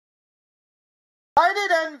Why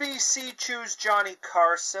did NBC choose Johnny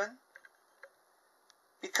Carson?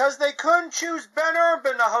 Because they couldn't choose Ben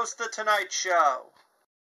Urban to host The Tonight Show.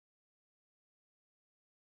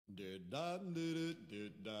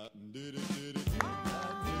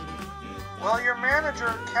 Well, your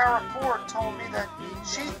manager, Kara Ford, told me that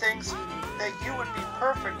she thinks that you would be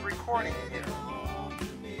perfect recording here.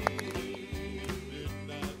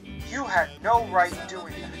 You had no right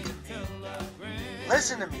doing that to me.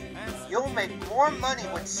 Listen to me. You'll make more money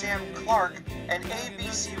with Sam Clark and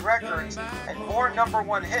ABC Records and more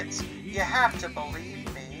 #1 hits. You have to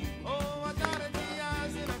believe me.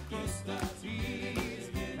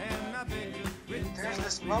 There's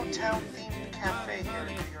this Motown-themed cafe here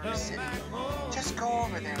in New York City. Just go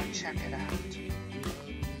over there and check it out.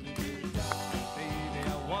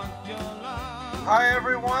 Hi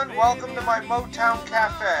everyone, welcome to my Motown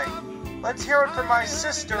Cafe. Let's hear it from my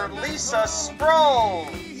sister, Lisa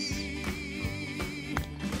Sproles.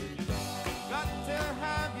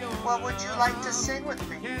 What would you like to sing with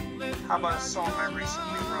me? How about a song I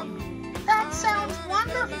recently wrote? That sounds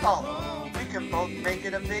wonderful. We can both make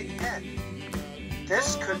it a big hit.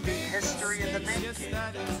 This could be history in the making.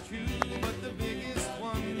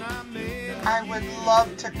 I would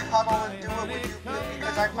love to cuddle and do it with you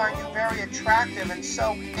because I find you very attractive and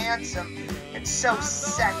so handsome and so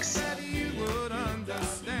sexy.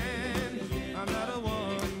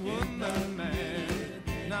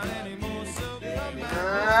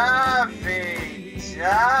 Lovey,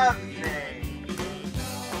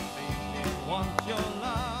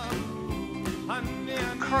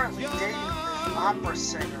 I'm currently dating this opera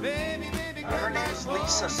singer. Her name's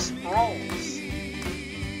Lisa Sproles.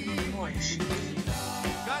 Boy, is she cute.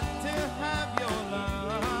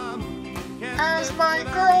 As my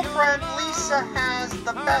girlfriend, Lisa has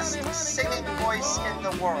the best singing voice in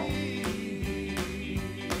the world.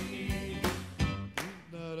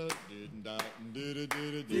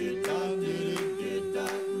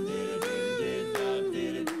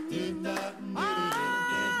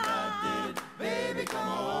 Baby, come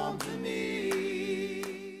home to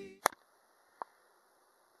me.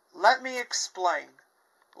 Let me explain.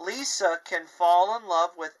 Lisa can fall in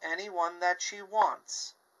love with anyone that she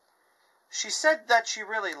wants. She said that she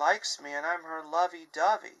really likes me and I'm her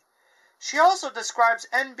lovey-dovey. She also describes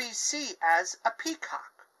NBC as a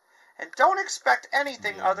peacock. And don't expect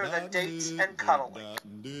anything other than dates and cuddling.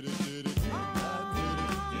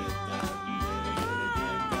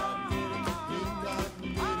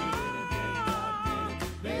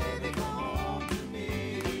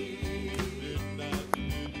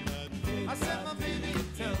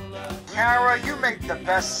 Kara, you make the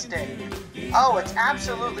best steak. Oh, it's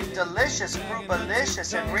absolutely delicious,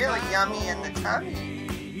 frugalicious, and really yummy in the tummy.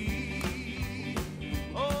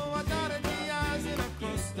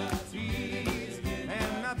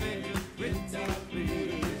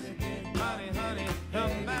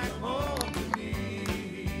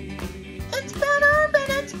 It's Ben Urban!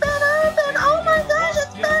 It's Ben Urban! Oh my gosh,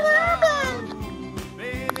 it's Ben Urban!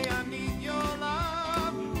 Baby, I need your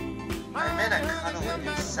love. I'm in a cuddling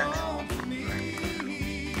and sexual mood.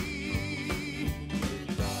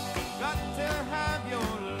 Got to have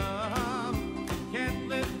your love. Can't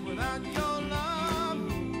live without your love.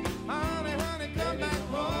 Honey, honey, come back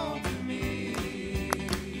home to me.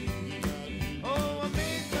 Oh, I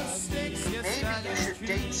made mistakes. Maybe you should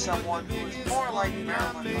date someone who's more like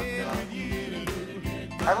Marilyn Monroe.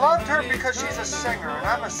 I loved her because she's a singer, and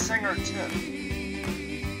I'm a singer too.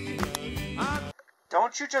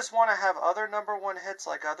 Don't you just want to have other #1 hits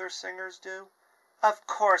like other singers do? Of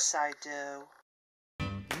course I do.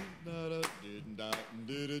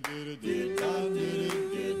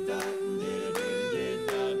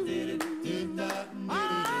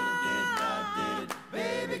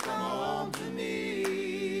 Baby, come home to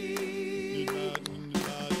me.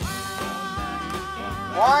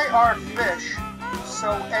 Why are fish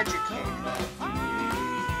so educated?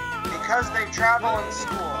 Because they travel in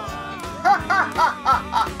schools.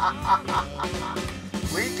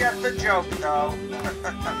 We get the joke, though.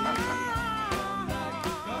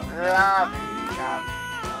 Love.